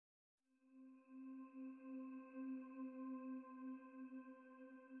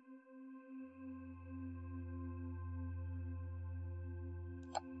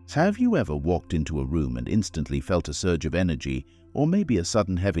Have you ever walked into a room and instantly felt a surge of energy or maybe a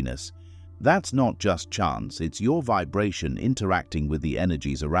sudden heaviness? That's not just chance, it's your vibration interacting with the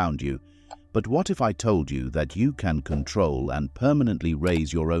energies around you. But what if I told you that you can control and permanently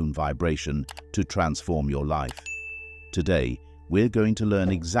raise your own vibration to transform your life? Today, we're going to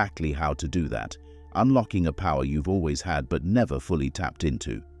learn exactly how to do that, unlocking a power you've always had but never fully tapped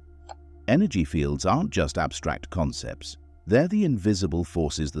into. Energy fields aren't just abstract concepts. They're the invisible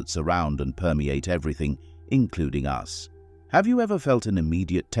forces that surround and permeate everything, including us. Have you ever felt an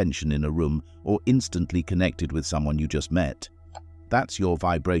immediate tension in a room or instantly connected with someone you just met? That's your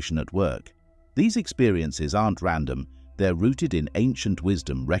vibration at work. These experiences aren't random. They're rooted in ancient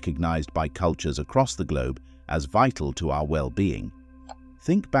wisdom recognized by cultures across the globe as vital to our well-being.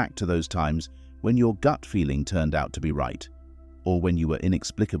 Think back to those times when your gut feeling turned out to be right, or when you were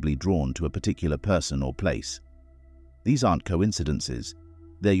inexplicably drawn to a particular person or place. These aren't coincidences.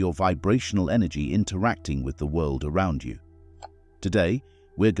 They're your vibrational energy interacting with the world around you. Today,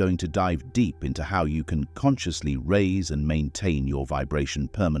 we're going to dive deep into how you can consciously raise and maintain your vibration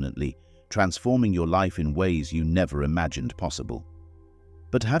permanently, transforming your life in ways you never imagined possible.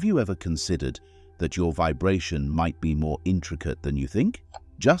 But have you ever considered that your vibration might be more intricate than you think?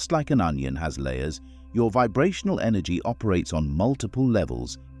 Just like an onion has layers, your vibrational energy operates on multiple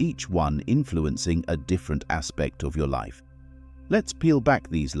levels, each one influencing a different aspect of your life. Let's peel back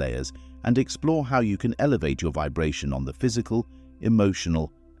these layers and explore how you can elevate your vibration on the physical,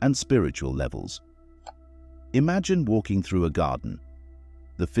 emotional, and spiritual levels. Imagine walking through a garden.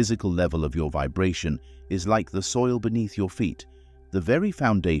 The physical level of your vibration is like the soil beneath your feet, the very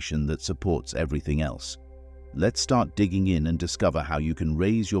foundation that supports everything else. Let's start digging in and discover how you can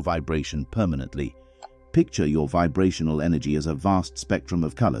raise your vibration permanently. Picture your vibrational energy as a vast spectrum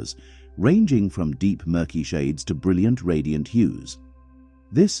of colors, ranging from deep murky shades to brilliant radiant hues.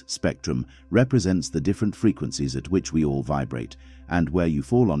 This spectrum represents the different frequencies at which we all vibrate, and where you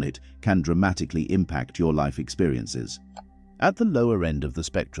fall on it can dramatically impact your life experiences. At the lower end of the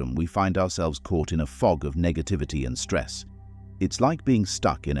spectrum, we find ourselves caught in a fog of negativity and stress. It's like being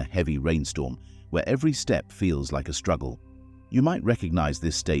stuck in a heavy rainstorm, where every step feels like a struggle. You might recognize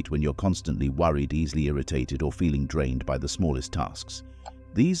this state when you're constantly worried, easily irritated, or feeling drained by the smallest tasks.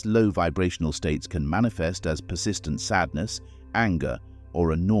 These low vibrational states can manifest as persistent sadness, anger,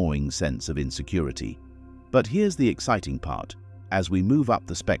 or a gnawing sense of insecurity. But here's the exciting part. As we move up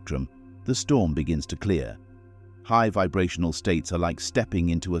the spectrum, the storm begins to clear. High vibrational states are like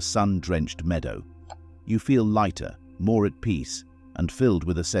stepping into a sun-drenched meadow. You feel lighter, more at peace, and filled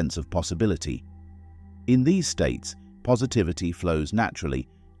with a sense of possibility. In these states, positivity flows naturally,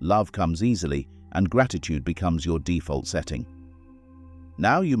 love comes easily, and gratitude becomes your default setting.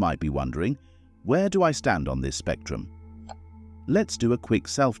 Now you might be wondering, where do I stand on this spectrum? Let's do a quick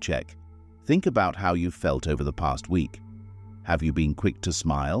self-check. Think about how you've felt over the past week. Have you been quick to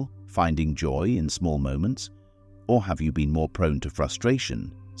smile, finding joy in small moments? Or have you been more prone to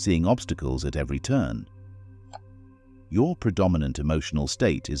frustration, seeing obstacles at every turn? Your predominant emotional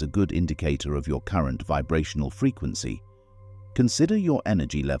state is a good indicator of your current vibrational frequency. Consider your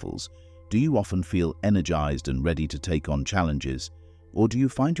energy levels. Do you often feel energized and ready to take on challenges? Or do you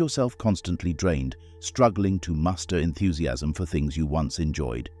find yourself constantly drained, struggling to muster enthusiasm for things you once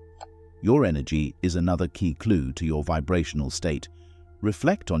enjoyed? Your energy is another key clue to your vibrational state.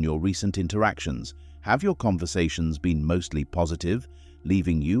 Reflect on your recent interactions. Have your conversations been mostly positive,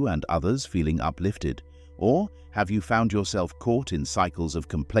 leaving you and others feeling uplifted? Or have you found yourself caught in cycles of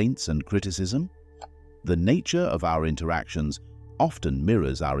complaints and criticism? The nature of our interactions often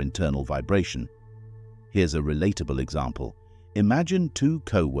mirrors our internal vibration. Here's a relatable example. Imagine two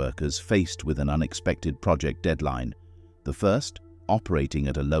co-workers faced with an unexpected project deadline. The first, operating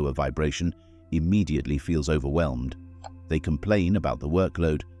at a lower vibration, immediately feels overwhelmed. They complain about the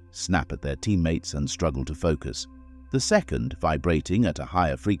workload, snap at their teammates, and struggle to focus. The second, vibrating at a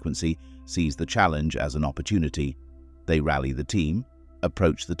higher frequency, sees the challenge as an opportunity. They rally the team,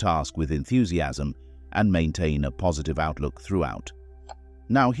 approach the task with enthusiasm, and maintain a positive outlook throughout.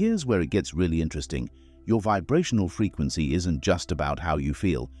 Now here's where it gets really interesting. Your vibrational frequency isn't just about how you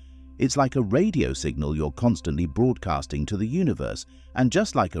feel. It's like a radio signal you're constantly broadcasting to the universe, and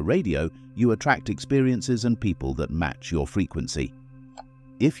just like a radio, you attract experiences and people that match your frequency.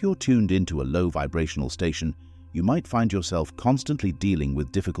 If you're tuned into a low vibrational station, you might find yourself constantly dealing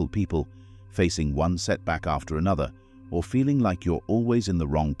with difficult people, facing one setback after another, or feeling like you're always in the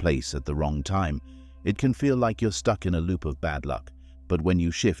wrong place at the wrong time. It can feel like you're stuck in a loop of bad luck, but when you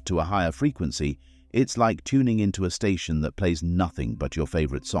shift to a higher frequency, it's like tuning into a station that plays nothing but your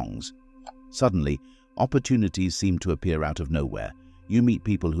favorite songs. Suddenly, opportunities seem to appear out of nowhere. You meet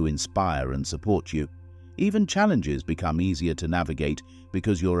people who inspire and support you. Even challenges become easier to navigate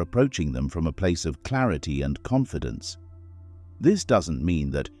because you're approaching them from a place of clarity and confidence. This doesn't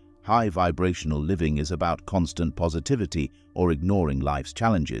mean that high vibrational living is about constant positivity or ignoring life's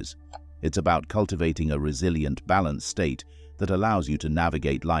challenges. It's about cultivating a resilient, balanced state that allows you to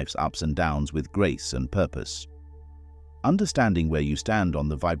navigate life's ups and downs with grace and purpose. Understanding where you stand on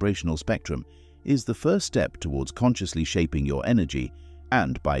the vibrational spectrum is the first step towards consciously shaping your energy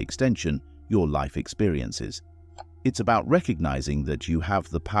and, by extension, your life experiences. It's about recognizing that you have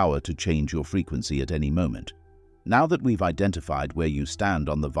the power to change your frequency at any moment. Now that we've identified where you stand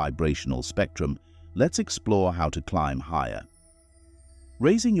on the vibrational spectrum, let's explore how to climb higher.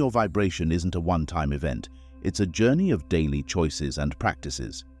 Raising your vibration isn't a one-time event. It's a journey of daily choices and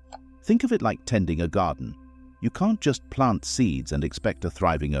practices. Think of it like tending a garden. You can't just plant seeds and expect a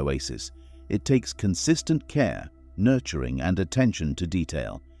thriving oasis. It takes consistent care, nurturing, and attention to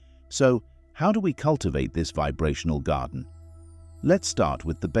detail. So, how do we cultivate this vibrational garden? Let's start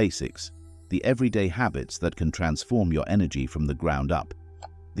with the basics, the everyday habits that can transform your energy from the ground up.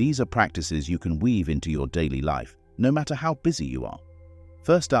 These are practices you can weave into your daily life, no matter how busy you are.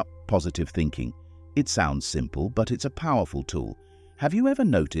 First up, positive thinking. It sounds simple, but it's a powerful tool. Have you ever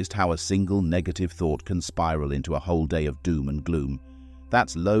noticed how a single negative thought can spiral into a whole day of doom and gloom?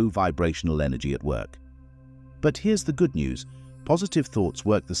 That's low vibrational energy at work. But here's the good news. Positive thoughts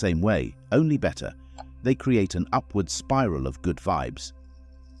work the same way, only better. They create an upward spiral of good vibes.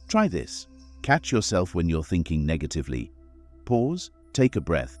 Try this. Catch yourself when you're thinking negatively. Pause, take a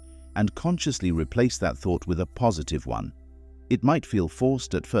breath, and consciously replace that thought with a positive one. It might feel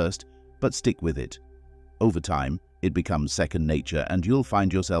forced at first, but stick with it. Over time, it becomes second nature and you'll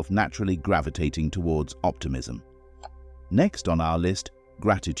find yourself naturally gravitating towards optimism. Next on our list,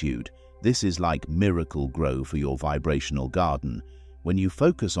 gratitude. This is like miracle grow for your vibrational garden. When you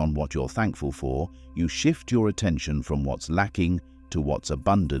focus on what you're thankful for, you shift your attention from what's lacking to what's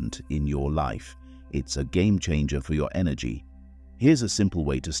abundant in your life. It's a game changer for your energy. Here's a simple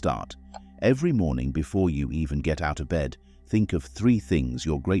way to start. Every morning before you even get out of bed, think of 3 things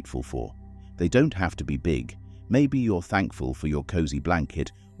you're grateful for. They don't have to be big. Maybe you're thankful for your cozy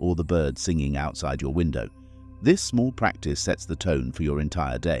blanket or the bird singing outside your window. This small practice sets the tone for your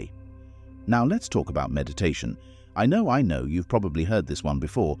entire day. Now let's talk about meditation. I know you've probably heard this one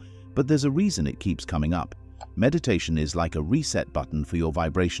before, but there's a reason it keeps coming up. Meditation is like a reset button for your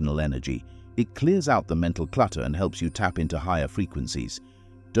vibrational energy. It clears out the mental clutter and helps you tap into higher frequencies.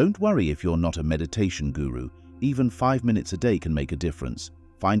 Don't worry if you're not a meditation guru. Even 5 minutes a day can make a difference.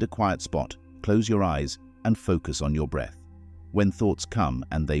 Find a quiet spot, close your eyes, and focus on your breath. When thoughts come,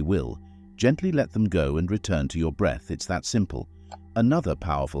 and they will, gently let them go and return to your breath. It's that simple. Another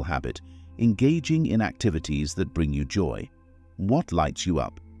powerful habit, engaging in activities that bring you joy. What lights you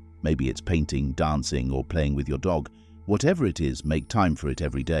up? Maybe it's painting, dancing, or playing with your dog. Whatever it is, make time for it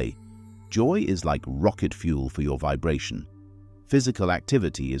every day. Joy is like rocket fuel for your vibration. Physical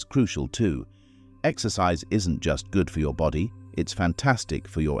activity is crucial too. Exercise isn't just good for your body, it's fantastic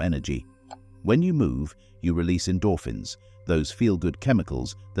for your energy. When you move, you release endorphins, those feel-good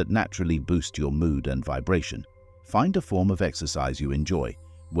chemicals that naturally boost your mood and vibration. Find a form of exercise you enjoy,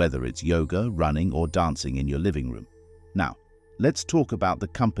 whether it's yoga, running, or dancing in your living room. Now, let's talk about the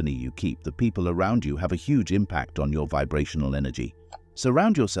company you keep. The people around you have a huge impact on your vibrational energy.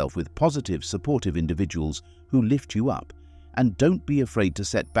 Surround yourself with positive, supportive individuals who lift you up, and don't be afraid to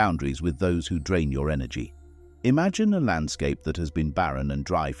set boundaries with those who drain your energy. Imagine a landscape that has been barren and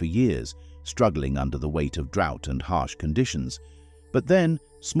dry for years, struggling under the weight of drought and harsh conditions. But then,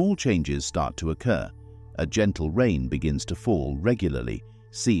 small changes start to occur. A gentle rain begins to fall regularly,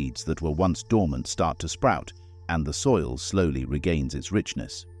 seeds that were once dormant start to sprout, and the soil slowly regains its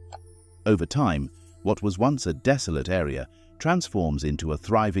richness. Over time, what was once a desolate area transforms into a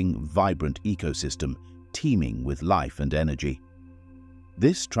thriving, vibrant ecosystem, teeming with life and energy.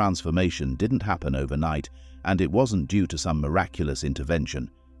 This transformation didn't happen overnight, and it wasn't due to some miraculous intervention.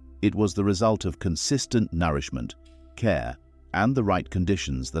 It was the result of consistent nourishment, care, and the right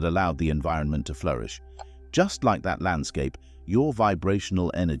conditions that allowed the environment to flourish. Just like that landscape, your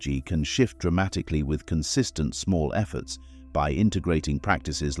vibrational energy can shift dramatically with consistent small efforts. By integrating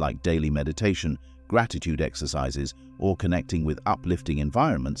practices like daily meditation, gratitude exercises, or connecting with uplifting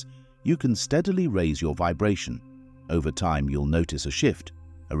environments, you can steadily raise your vibration. Over time, you'll notice a shift,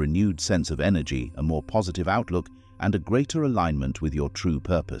 a renewed sense of energy, a more positive outlook, and a greater alignment with your true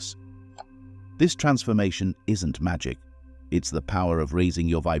purpose. This transformation isn't magic. It's the power of raising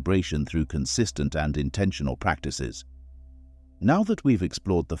your vibration through consistent and intentional practices. Now that we've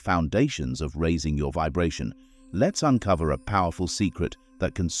explored the foundations of raising your vibration, let's uncover a powerful secret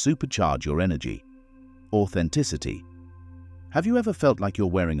that can supercharge your energy: authenticity. Have you ever felt like you're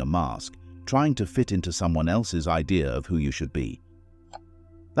wearing a mask, trying to fit into someone else's idea of who you should be?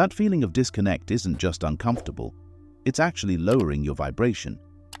 That feeling of disconnect isn't just uncomfortable, it's actually lowering your vibration.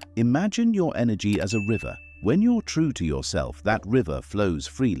 Imagine your energy as a river. When you're true to yourself, that river flows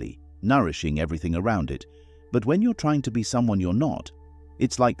freely, nourishing everything around it. But when you're trying to be someone you're not,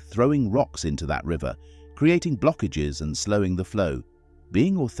 it's like throwing rocks into that river, creating blockages and slowing the flow.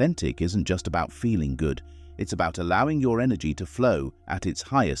 Being authentic isn't just about feeling good, it's about allowing your energy to flow at its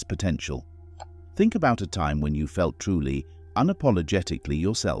highest potential. Think about a time when you felt truly, unapologetically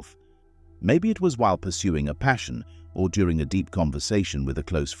yourself. Maybe it was while pursuing a passion or during a deep conversation with a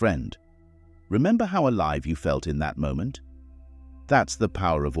close friend. Remember how alive you felt in that moment? That's the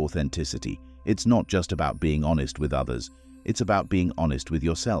power of authenticity. It's not just about being honest with others, it's about being honest with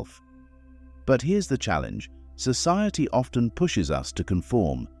yourself. But here's the challenge. Society often pushes us to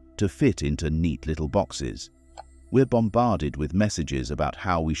conform, to fit into neat little boxes. We're bombarded with messages about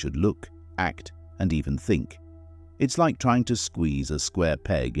how we should look, act, and even think. It's like trying to squeeze a square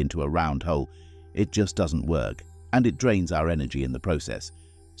peg into a round hole. It just doesn't work, and it drains our energy in the process.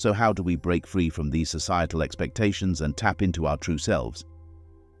 So how do we break free from these societal expectations and tap into our true selves?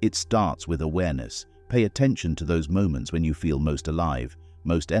 It starts with awareness. Pay attention to those moments when you feel most alive,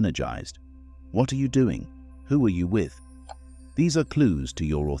 most energized. What are you doing? Who are you with? These are clues to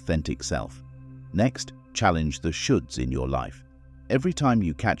your authentic self. Next, challenge the shoulds in your life. Every time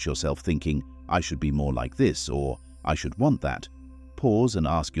you catch yourself thinking, I should be more like this, or I should want that, pause and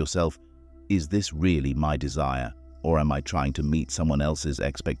ask yourself, is this really my desire, or am I trying to meet someone else's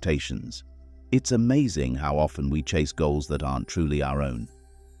expectations? It's amazing how often we chase goals that aren't truly our own.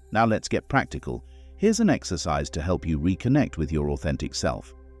 Now let's get practical. Here's an exercise to help you reconnect with your authentic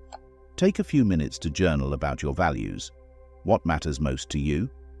self. Take a few minutes to journal about your values. What matters most to you?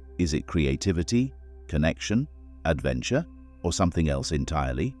 Is it creativity, connection, adventure, or something else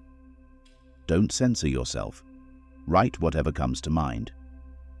entirely? Don't censor yourself. Write whatever comes to mind.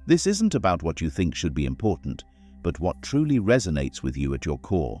 This isn't about what you think should be important, but what truly resonates with you at your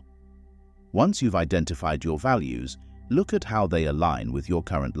core. Once you've identified your values, look at how they align with your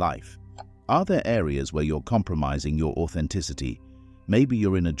current life. Are there areas where you're compromising your authenticity? Maybe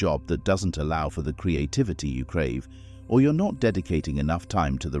you're in a job that doesn't allow for the creativity you crave, or you're not dedicating enough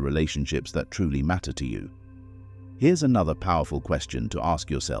time to the relationships that truly matter to you. Here's another powerful question to ask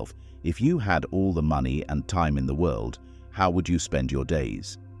yourself. If you had all the money and time in the world, how would you spend your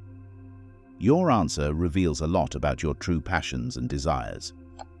days? Your answer reveals a lot about your true passions and desires.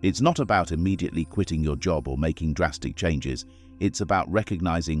 It's not about immediately quitting your job or making drastic changes. It's about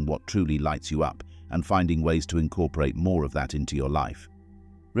recognizing what truly lights you up and finding ways to incorporate more of that into your life.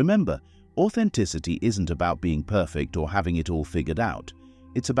 Remember, authenticity isn't about being perfect or having it all figured out.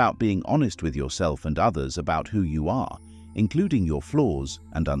 It's about being honest with yourself and others about who you are, including your flaws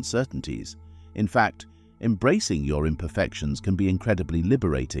and uncertainties. In fact, embracing your imperfections can be incredibly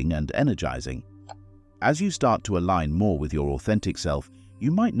liberating and energizing. As you start to align more with your authentic self,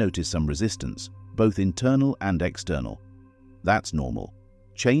 you might notice some resistance, both internal and external. That's normal.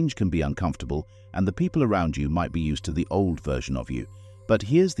 Change can be uncomfortable, and the people around you might be used to the old version of you. But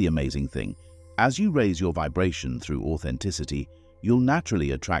here's the amazing thing. As you raise your vibration through authenticity, you'll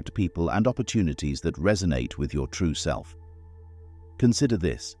naturally attract people and opportunities that resonate with your true self. Consider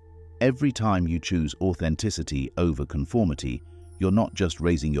this. Every time you choose authenticity over conformity, you're not just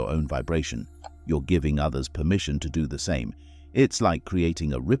raising your own vibration, you're giving others permission to do the same. It's like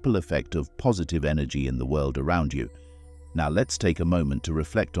creating a ripple effect of positive energy in the world around you. Now let's take a moment to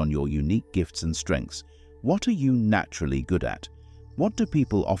reflect on your unique gifts and strengths. What are you naturally good at? What do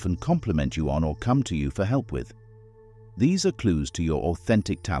people often compliment you on or come to you for help with? These are clues to your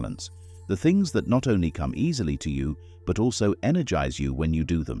authentic talents, the things that not only come easily to you, but also energize you when you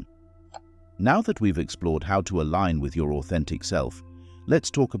do them. Now that we've explored how to align with your authentic self, let's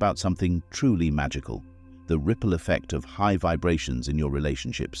talk about something truly magical: the ripple effect of high vibrations in your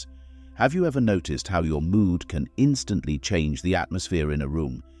relationships. Have you ever noticed how your mood can instantly change the atmosphere in a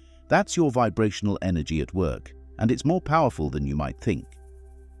room? That's your vibrational energy at work, and it's more powerful than you might think.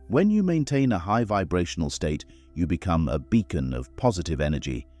 When you maintain a high vibrational state, you become a beacon of positive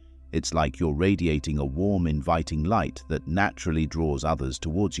energy. It's like you're radiating a warm, inviting light that naturally draws others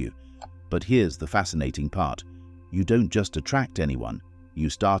towards you. But here's the fascinating part. You don't just attract anyone, you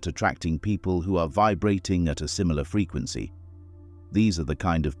start attracting people who are vibrating at a similar frequency. These are the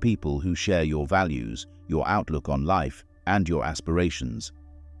kind of people who share your values, your outlook on life, and your aspirations.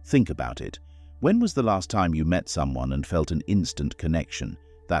 Think about it. When was the last time you met someone and felt an instant connection?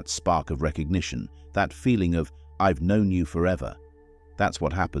 that spark of recognition, that feeling of, "I've known you forever." That's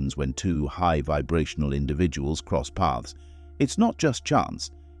what happens when two high vibrational individuals cross paths. It's not just chance,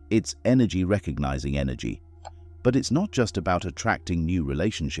 it's energy recognizing energy. But it's not just about attracting new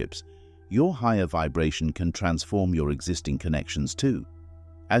relationships. Your higher vibration can transform your existing connections too.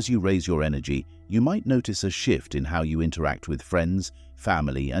 As you raise your energy, you might notice a shift in how you interact with friends,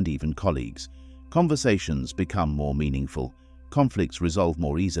 family, and even colleagues. Conversations become more meaningful, conflicts resolve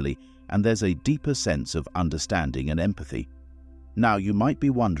more easily, and there's a deeper sense of understanding and empathy. Now, you might be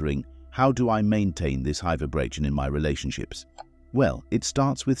wondering, how do I maintain this high vibration in my relationships? Well, it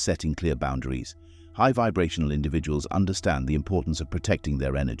starts with setting clear boundaries. High vibrational individuals understand the importance of protecting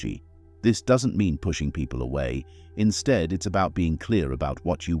their energy. This doesn't mean pushing people away. Instead, it's about being clear about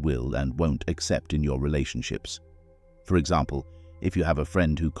what you will and won't accept in your relationships. For example, if you have a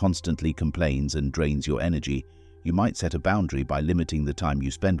friend who constantly complains and drains your energy, you might set a boundary by limiting the time you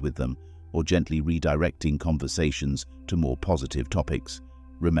spend with them or gently redirecting conversations to more positive topics.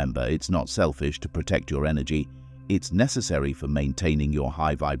 Remember, it's not selfish to protect your energy. It's necessary for maintaining your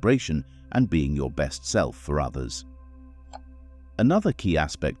high vibration and being your best self for others. Another key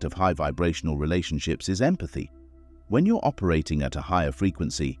aspect of high vibrational relationships is empathy. When you're operating at a higher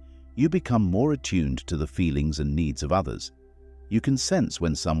frequency, you become more attuned to the feelings and needs of others. You can sense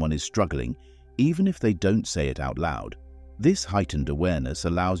when someone is struggling, even if they don't say it out loud. This heightened awareness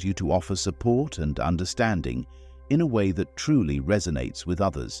allows you to offer support and understanding in a way that truly resonates with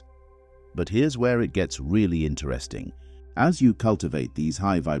others. But here's where it gets really interesting. As you cultivate these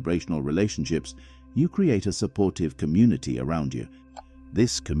high vibrational relationships, you create a supportive community around you.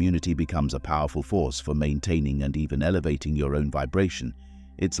 This community becomes a powerful force for maintaining and even elevating your own vibration.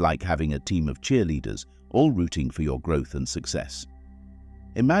 It's like having a team of cheerleaders, all rooting for your growth and success.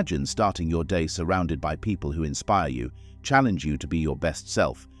 Imagine starting your day surrounded by people who inspire you, challenge you to be your best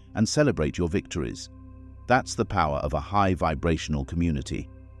self, and celebrate your victories. That's the power of a high vibrational community.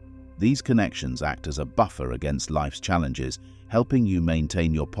 These connections act as a buffer against life's challenges, helping you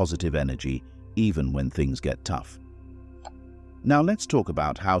maintain your positive energy even when things get tough. Now let's talk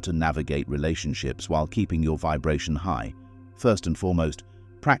about how to navigate relationships while keeping your vibration high. First and foremost,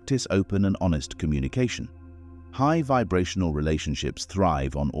 practice open and honest communication. High vibrational relationships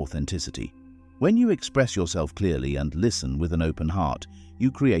thrive on authenticity. When you express yourself clearly and listen with an open heart,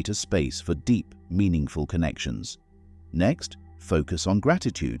 you create a space for deep, meaningful connections. Next, focus on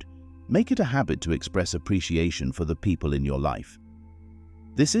gratitude. Make it a habit to express appreciation for the people in your life.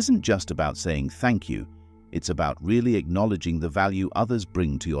 This isn't just about saying thank you, it's about really acknowledging the value others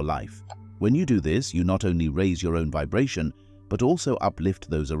bring to your life. When you do this, you not only raise your own vibration, but also uplift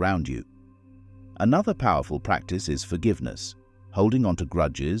those around you. Another powerful practice is forgiveness. Holding on to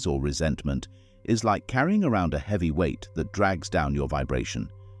grudges or resentment is like carrying around a heavy weight that drags down your vibration.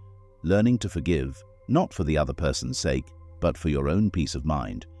 Learning to forgive, not for the other person's sake, but for your own peace of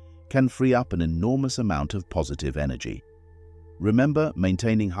mind, can free up an enormous amount of positive energy. Remember,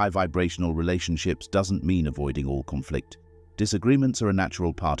 maintaining high vibrational relationships doesn't mean avoiding all conflict. Disagreements are a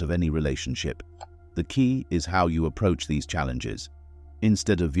natural part of any relationship. The key is how you approach these challenges.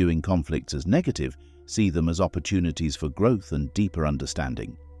 Instead of viewing conflicts as negative, see them as opportunities for growth and deeper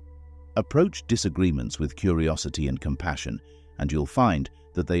understanding. Approach disagreements with curiosity and compassion, and you'll find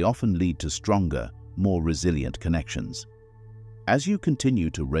that they often lead to stronger, more resilient connections. As you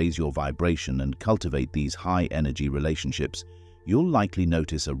continue to raise your vibration and cultivate these high-energy relationships, you'll likely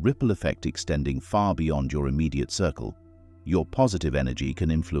notice a ripple effect extending far beyond your immediate circle. Your positive energy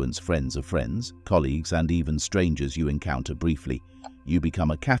can influence friends of friends, colleagues, and even strangers you encounter briefly. You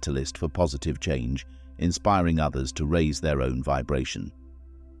become a catalyst for positive change, inspiring others to raise their own vibration.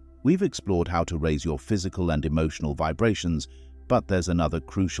 We've explored how to raise your physical and emotional vibrations, but there's another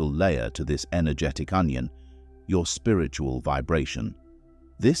crucial layer to this energetic onion: your spiritual vibration.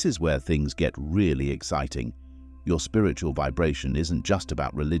 This is where things get really exciting. Your spiritual vibration isn't just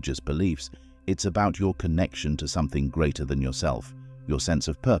about religious beliefs, it's about your connection to something greater than yourself, your sense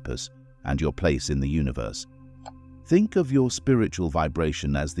of purpose, and your place in the universe. Think of your spiritual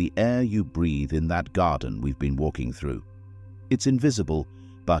vibration as the air you breathe in that garden we've been walking through. It's invisible,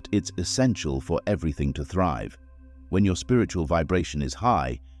 but it's essential for everything to thrive. When your spiritual vibration is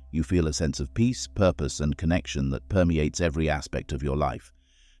high, you feel a sense of peace, purpose, and connection that permeates every aspect of your life.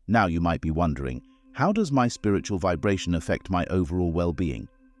 Now you might be wondering, how does my spiritual vibration affect my overall well-being?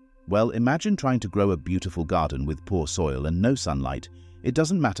 Well, imagine trying to grow a beautiful garden with poor soil and no sunlight. It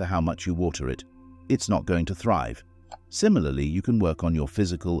doesn't matter how much you water it. It's not going to thrive. Similarly, you can work on your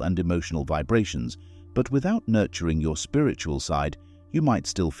physical and emotional vibrations, but without nurturing your spiritual side, you might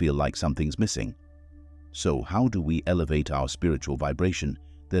still feel like something's missing. So how do we elevate our spiritual vibration?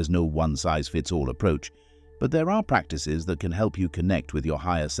 There's no one-size-fits-all approach, but there are practices that can help you connect with your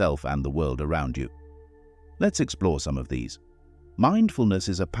higher self and the world around you. Let's explore some of these. Mindfulness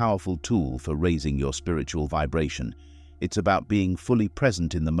is a powerful tool for raising your spiritual vibration. It's about being fully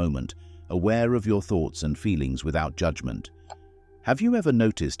present in the moment, aware of your thoughts and feelings without judgment. Have you ever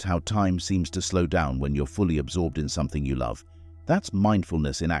noticed how time seems to slow down when you're fully absorbed in something you love? That's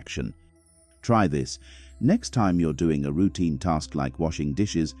mindfulness in action. Try this. Next time you're doing a routine task like washing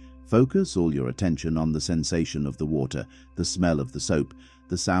dishes, focus all your attention on the sensation of the water, the smell of the soap,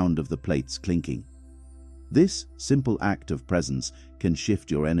 the sound of the plates clinking. This simple act of presence can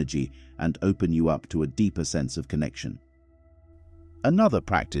shift your energy and open you up to a deeper sense of connection. Another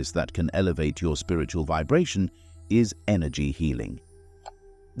practice that can elevate your spiritual vibration is energy healing.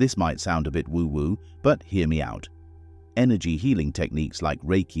 This might sound a bit woo-woo, but hear me out. Energy healing techniques like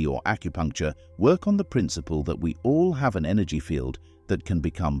Reiki or acupuncture work on the principle that we all have an energy field that can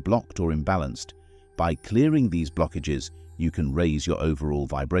become blocked or imbalanced. By clearing these blockages, you can raise your overall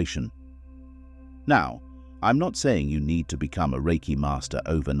vibration. Now, I'm not saying you need to become a Reiki master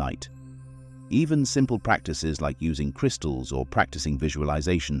overnight. Even simple practices like using crystals or practicing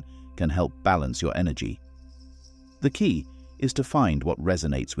visualization can help balance your energy. The key is to find what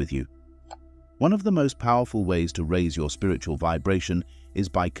resonates with you. One of the most powerful ways to raise your spiritual vibration is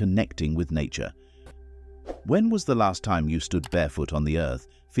by connecting with nature. When was the last time you stood barefoot on the earth,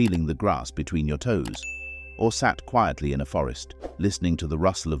 feeling the grass between your toes? Or sat quietly in a forest, listening to the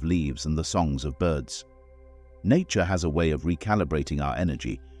rustle of leaves and the songs of birds? Nature has a way of recalibrating our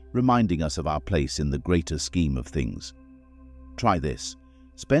energy, reminding us of our place in the greater scheme of things. Try this.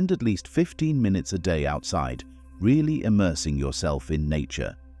 Spend at least 15 minutes a day outside, really immersing yourself in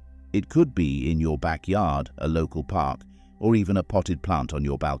nature. It could be in your backyard, a local park, or even a potted plant on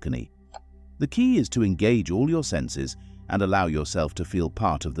your balcony. The key is to engage all your senses and allow yourself to feel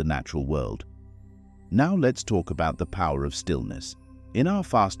part of the natural world. Now let's talk about the power of stillness. In our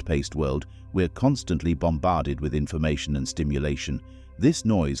fast-paced world, we're constantly bombarded with information and stimulation. This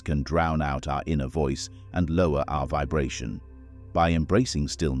noise can drown out our inner voice and lower our vibration. By embracing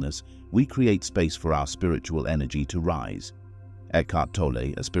stillness, we create space for our spiritual energy to rise. Eckhart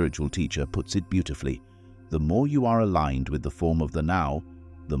Tolle, a spiritual teacher, puts it beautifully. The more you are aligned with the form of the now,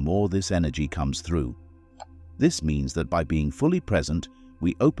 the more this energy comes through. This means that by being fully present,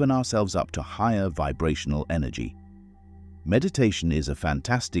 we open ourselves up to higher vibrational energy. Meditation is a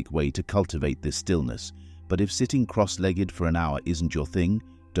fantastic way to cultivate this stillness, but if sitting cross-legged for an hour isn't your thing,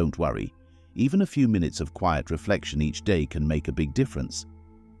 don't worry. Even a few minutes of quiet reflection each day can make a big difference.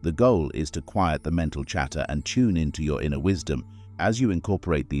 The goal is to quiet the mental chatter and tune into your inner wisdom. As you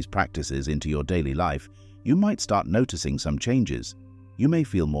incorporate these practices into your daily life, you might start noticing some changes. You may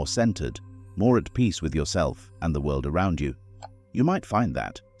feel more centered, more at peace with yourself and the world around you. You might find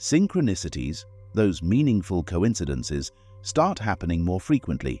that synchronicities, those meaningful coincidences, start happening more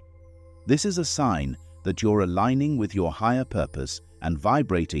frequently. This is a sign that you're aligning with your higher purpose and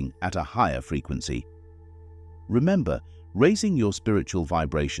vibrating at a higher frequency. Remember, raising your spiritual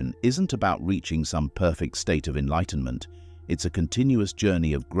vibration isn't about reaching some perfect state of enlightenment. It's a continuous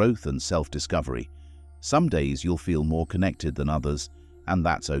journey of growth and self-discovery. Some days you'll feel more connected than others, and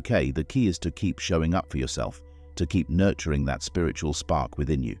that's okay. The key is to keep showing up for yourself, to keep nurturing that spiritual spark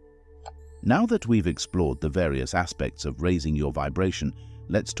within you. Now that we've explored the various aspects of raising your vibration,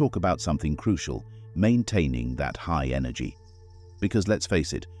 let's talk about something crucial: maintaining that high energy. Because let's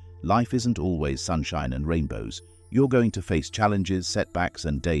face it, life isn't always sunshine and rainbows. You're going to face challenges, setbacks,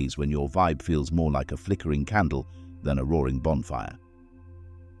 and days when your vibe feels more like a flickering candle than a roaring bonfire.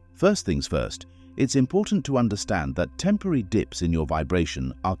 First things first, it's important to understand that temporary dips in your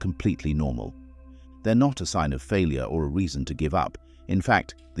vibration are completely normal. They're not a sign of failure or a reason to give up. In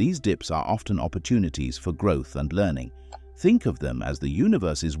fact, these dips are often opportunities for growth and learning. Think of them as the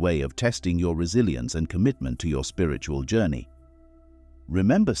universe's way of testing your resilience and commitment to your spiritual journey.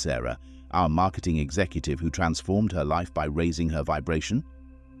 Remember Sarah, our marketing executive who transformed her life by raising her vibration?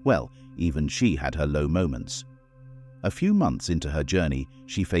 Well, even she had her low moments. A few months into her journey,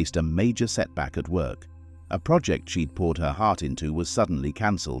 she faced a major setback at work. A project she'd poured her heart into was suddenly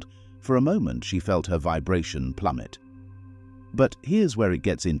cancelled. For a moment, she felt her vibration plummet. But here's where it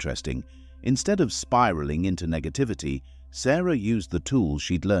gets interesting. Instead of spiraling into negativity, Sarah used the tools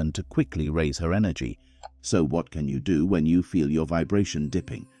she'd learned to quickly raise her energy. So what can you do when you feel your vibration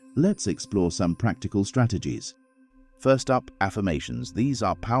dipping? Let's explore some practical strategies. First up, affirmations. These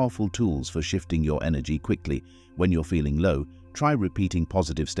are powerful tools for shifting your energy quickly. When you're feeling low, try repeating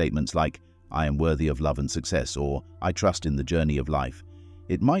positive statements like, "I am worthy of love and success," or "I trust in the journey of life."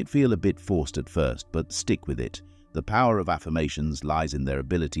 It might feel a bit forced at first, but stick with it. The power of affirmations lies in their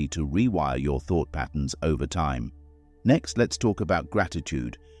ability to rewire your thought patterns over time. Next, let's talk about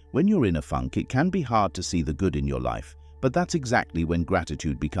gratitude. When you're in a funk, it can be hard to see the good in your life, but that's exactly when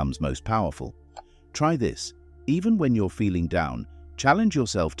gratitude becomes most powerful. Try this. Even when you're feeling down, challenge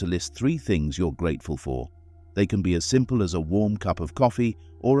yourself to list 3 things you're grateful for. They can be as simple as a warm cup of coffee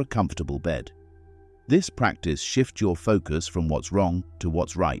or a comfortable bed. This practice shifts your focus from what's wrong to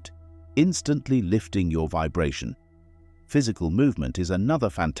what's right, instantly lifting your vibration. Physical movement is another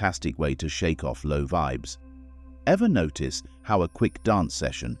fantastic way to shake off low vibes. Ever notice how a quick dance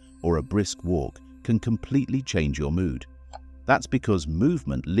session or a brisk walk can completely change your mood? That's because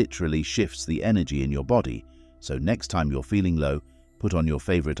movement literally shifts the energy in your body, so next time you're feeling low, put on your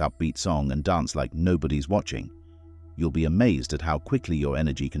favorite upbeat song and dance like nobody's watching. You'll be amazed at how quickly your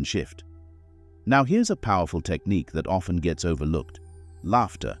energy can shift. Now here's a powerful technique that often gets overlooked: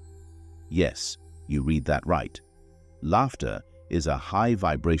 laughter. Yes, you read that right. Laughter is a high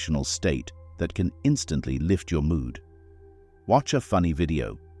vibrational state that can instantly lift your mood. Watch a funny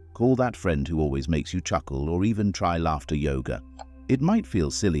video, call that friend who always makes you chuckle, or even try laughter yoga. It might feel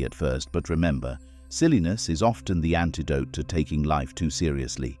silly at first, but remember, silliness is often the antidote to taking life too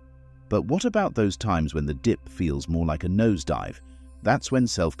seriously. But what about those times when the dip feels more like a nosedive? That's when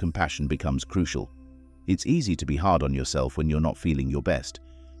self-compassion becomes crucial. It's easy to be hard on yourself when you're not feeling your best,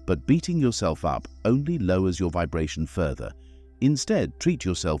 but beating yourself up only lowers your vibration further. Instead, treat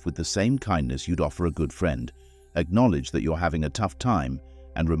yourself with the same kindness you'd offer a good friend. Acknowledge that you're having a tough time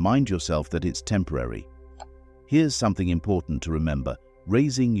and remind yourself that it's temporary. Here's something important to remember: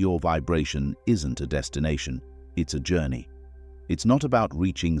 raising your vibration isn't a destination, it's a journey. It's not about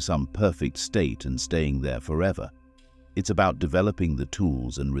reaching some perfect state and staying there forever. It's about developing the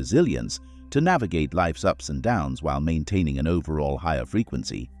tools and resilience to navigate life's ups and downs while maintaining an overall higher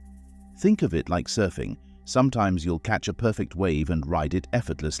frequency. Think of it like surfing. Sometimes you'll catch a perfect wave and ride it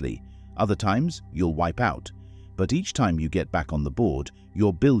effortlessly. Other times, you'll wipe out. But each time you get back on the board,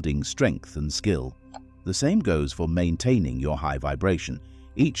 you're building strength and skill. The same goes for maintaining your high vibration.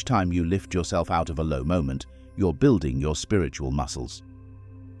 Each time you lift yourself out of a low moment, you're building your spiritual muscles.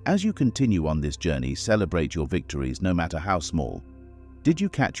 As you continue on this journey, celebrate your victories, no matter how small. Did you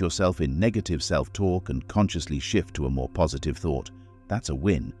catch yourself in negative self-talk and consciously shift to a more positive thought? That's a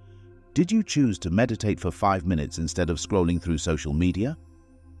win. Did you choose to meditate for 5 minutes instead of scrolling through social media?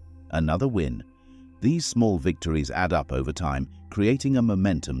 Another win. These small victories add up over time, creating a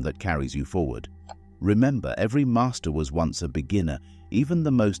momentum that carries you forward. Remember, every master was once a beginner. Even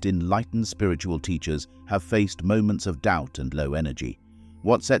the most enlightened spiritual teachers have faced moments of doubt and low energy.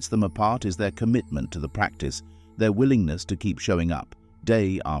 What sets them apart is their commitment to the practice, their willingness to keep showing up,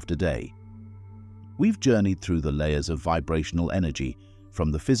 day after day. We've journeyed through the layers of vibrational energy, from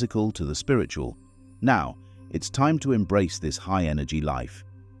the physical to the spiritual. Now, it's time to embrace this high-energy life.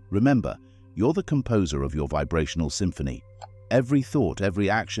 Remember, you're the composer of your vibrational symphony. Every thought, every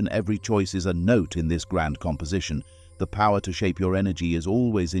action, every choice is a note in this grand composition. The power to shape your energy is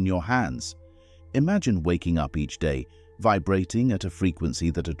always in your hands. Imagine waking up each day, vibrating at a frequency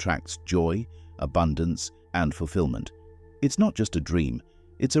that attracts joy, abundance, and fulfillment. It's not just a dream,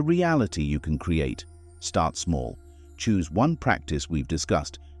 it's a reality you can create. Start small. Choose one practice we've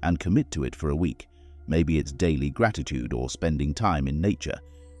discussed and commit to it for a week. Maybe it's daily gratitude or spending time in nature.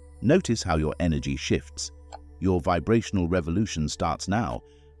 Notice how your energy shifts. Your vibrational revolution starts now.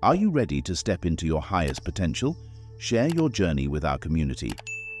 Are you ready to step into your highest potential? Share your journey with our community.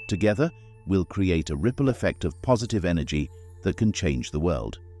 Together, we'll create a ripple effect of positive energy that can change the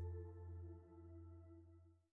world.